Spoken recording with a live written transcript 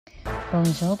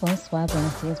Bonjour, bonsoir,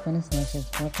 buenos dias, buenas noches.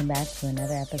 Welcome back to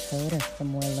another episode of Some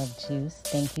More Love Juice.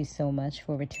 Thank you so much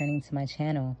for returning to my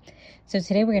channel. So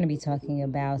today we're going to be talking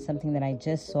about something that I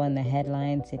just saw in the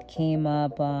headlines. It came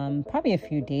up probably a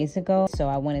few days ago. So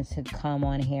I wanted to come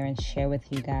on here and share with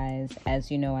you guys.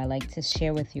 As you know, I like to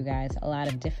share with you guys a lot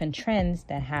of different trends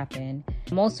that happen.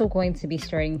 I'm also going to be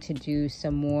starting to do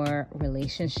some more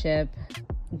relationship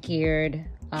geared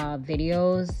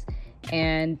videos.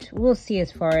 And we'll see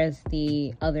as far as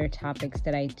the other topics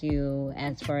that I do,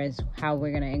 as far as how we're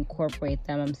going to incorporate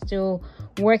them. I'm still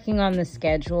working on the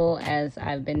schedule, as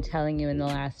I've been telling you in the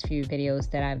last few videos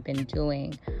that I've been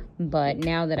doing. But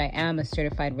now that I am a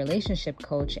certified relationship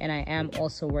coach, and I am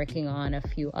also working on a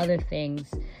few other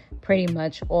things, pretty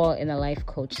much all in the life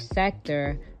coach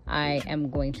sector, I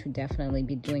am going to definitely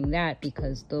be doing that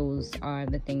because those are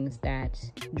the things that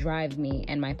drive me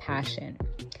and my passion.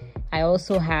 I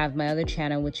also have my other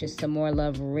channel, which is Some More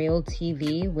Love Real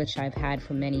TV, which I've had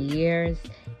for many years.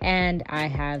 And I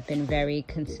have been very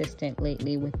consistent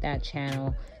lately with that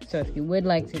channel. So if you would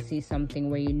like to see something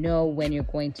where you know when you're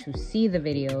going to see the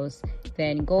videos,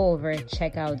 then go over,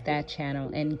 check out that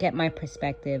channel and get my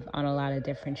perspective on a lot of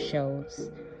different shows.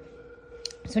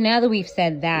 So now that we've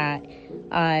said that,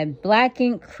 Black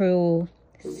Ink crew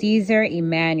Cesar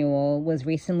Emanuel was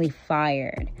recently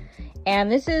fired.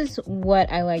 And this is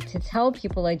what I like to tell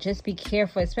people, like, just be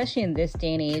careful, especially in this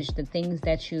day and age, the things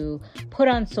that you put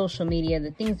on social media, the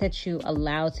things that you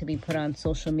allow to be put on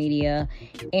social media,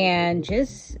 and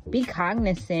just be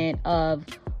cognizant of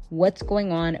what's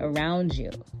going on around you.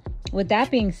 With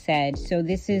that being said, so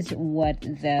this is what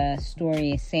the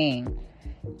story is saying.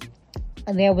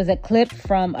 There was a clip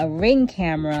from a Ring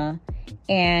camera,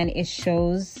 and it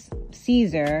shows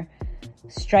Cesar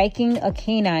striking a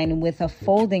canine with a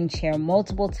folding chair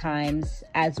multiple times,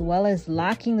 as well as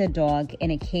locking the dog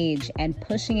in a cage and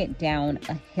pushing it down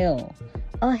a hill.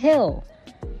 A hill.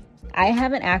 I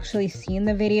haven't actually seen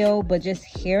the video, but just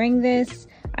hearing this,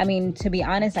 I mean, to be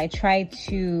honest, I try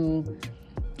to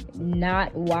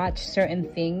not watch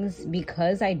certain things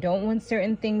because I don't want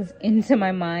certain things into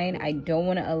my mind. I don't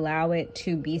want to allow it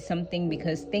to be something,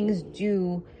 because things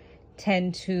do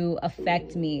tend to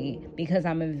affect me because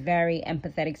I'm a very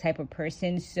empathetic type of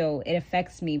person. So it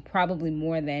affects me probably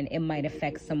more than it might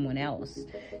affect someone else.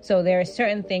 So there are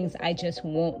certain things I just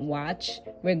won't watch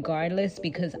regardless,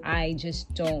 because I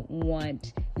just don't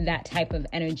want that type of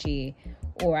energy,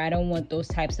 or I don't want those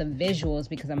types of visuals,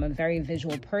 because I'm a very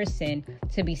visual person,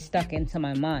 to be stuck into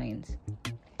my mind.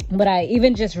 But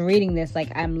even just reading this,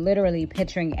 like, I'm literally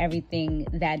picturing everything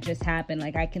that just happened.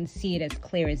 Like, I can see it as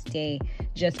clear as day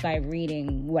just by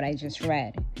reading what I just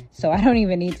read. So I don't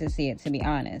even need to see it, to be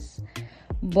honest.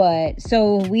 But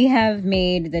so we have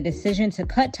made the decision to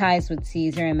cut ties with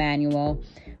Cesar Emanuel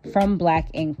from Black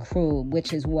Ink crew,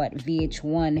 which is what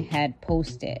VH1 had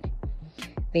posted.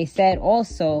 They said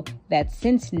also that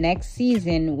since next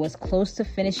season was close to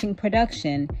finishing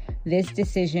production, this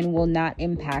decision will not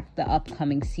impact the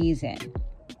upcoming season.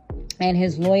 And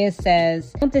his lawyer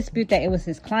says, don't dispute that it was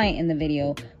his client in the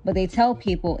video, but they tell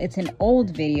people it's an old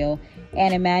video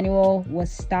and Emanuel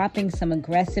was stopping some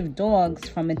aggressive dogs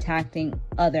from attacking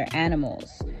other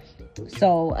animals.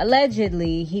 So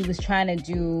allegedly he was trying to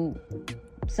do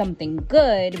something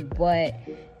good, but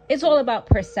it's all about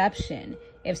perception.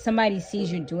 If somebody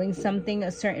sees you doing something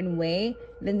a certain way,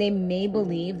 then they may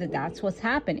believe that that's what's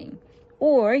happening.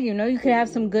 Or, you know, you could have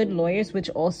some good lawyers which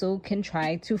also can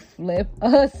try to flip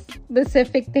a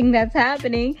specific thing that's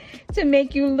happening to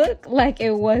make you look like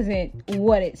it wasn't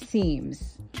what it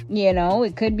seems. You know,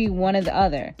 it could be one or the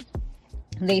other.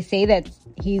 They say that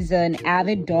he's an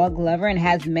avid dog lover and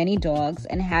has many dogs,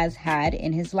 and has had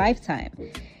in his lifetime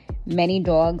many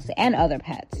dogs and other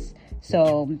pets.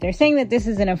 So they're saying that this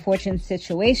is an unfortunate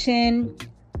situation,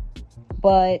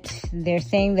 but they're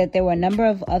saying that there were a number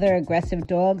of other aggressive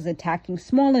dogs attacking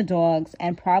smaller dogs,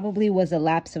 and probably was a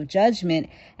lapse of judgment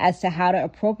as to how to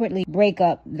appropriately break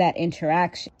up that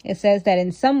interaction. It says that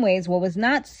in some ways, what was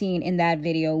not seen in that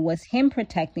video was him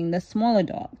protecting the smaller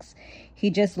dogs.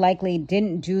 He just likely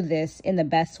didn't do this in the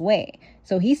best way.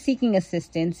 So he's seeking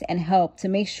assistance and help to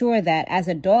make sure that as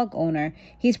a dog owner,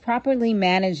 he's properly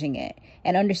managing it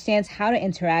and understands how to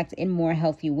interact in more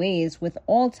healthy ways with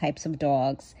all types of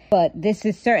dogs. But this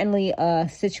is certainly a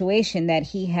situation that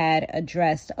he had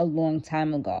addressed a long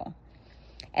time ago.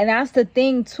 And that's the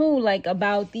thing too, like,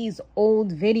 about these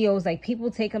old videos, like,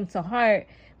 people take them to heart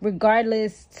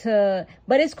regardless to,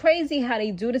 but it's crazy how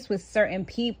they do this with certain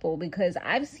people, because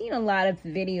I've seen a lot of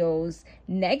videos,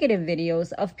 negative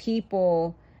videos of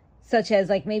people such as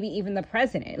like maybe even the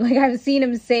president. Like I've seen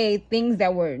him say things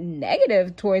that were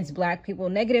negative towards black people,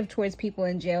 negative towards people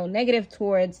in jail, negative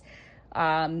towards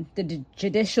the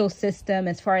judicial system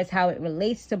as far as how it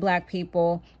relates to black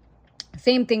people.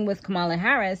 Same thing with Kamala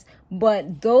Harris,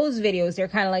 but those videos, they're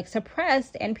kind of like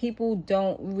suppressed and people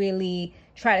don't really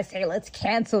try to say, let's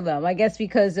cancel them, I guess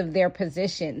because of their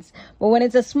positions. But when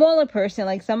it's a smaller person,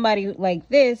 like somebody like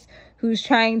this, who's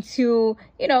trying to,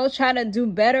 you know, try to do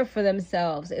better for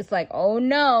themselves, it's like, oh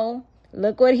no,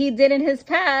 look what he did in his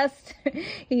past.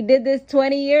 He did this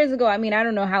 20 years ago. I mean, I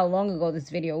don't know how long ago this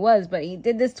video was, but he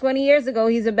did this 20 years ago.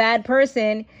 He's a bad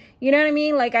person. You know what I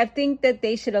mean? Like, I think that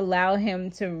they should allow him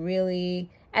to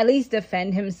really at least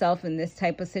defend himself in this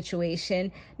type of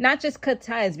situation, not just cut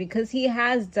ties, because he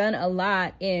has done a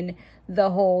lot in the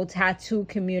whole tattoo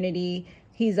community.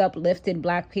 He's uplifted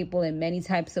black people in many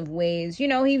types of ways. You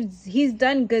know, he's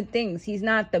done good things. He's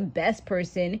not the best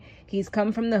person. He's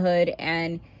come from the hood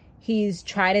and he's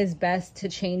tried his best to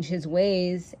change his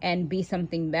ways and be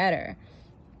something better.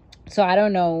 So I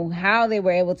don't know how they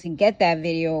were able to get that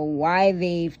video, why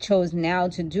they've chosen now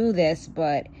to do this,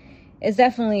 but it's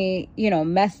definitely, you know,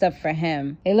 messed up for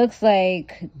him. It looks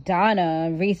like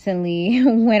Donna recently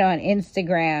went on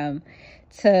Instagram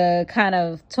to kind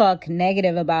of talk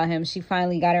negative about him. She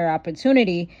finally got her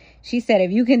opportunity. She said,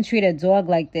 if you can treat a dog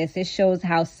like this, it shows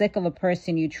how sick of a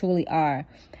person you truly are.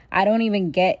 I don't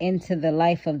even get into the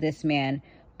life of this man,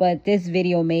 but this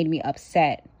video made me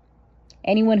upset.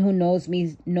 Anyone who knows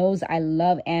me knows I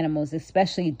love animals,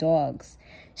 especially dogs.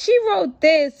 She wrote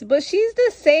this, but she's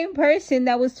the same person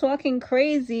that was talking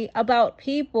crazy about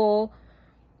people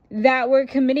that were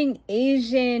committing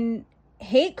Asian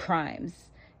hate crimes.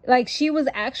 Like, she was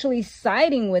actually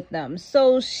siding with them.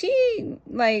 So she,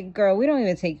 like, girl, we don't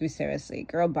even take you seriously.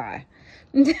 Girl, bye.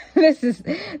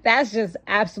 That's just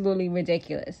absolutely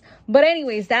ridiculous. But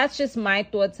anyways, that's just my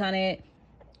thoughts on it.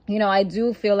 You know, I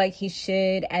do feel like he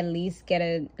should at least get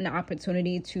an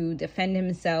opportunity to defend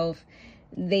himself.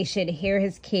 They should hear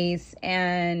his case,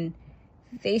 and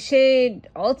they should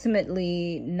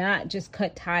ultimately not just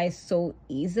cut ties so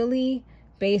easily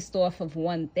based off of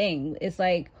one thing. It's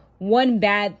like one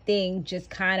bad thing just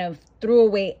kind of threw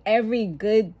away every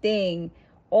good thing,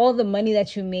 all the money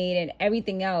that you made and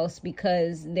everything else,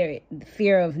 because their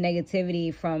fear of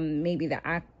negativity from maybe the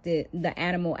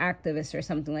animal activists or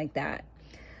something like that.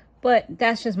 But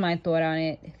that's just my thought on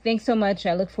it. Thanks so much.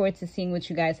 I look forward to seeing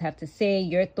what you guys have to say,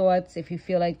 your thoughts, if you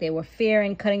feel like they were fair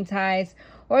in cutting ties,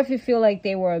 or if you feel like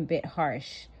they were a bit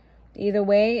harsh. Either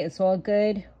way, it's all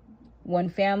good. One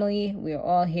family, we're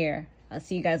all here. I'll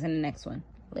see you guys in the next one.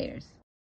 Laters.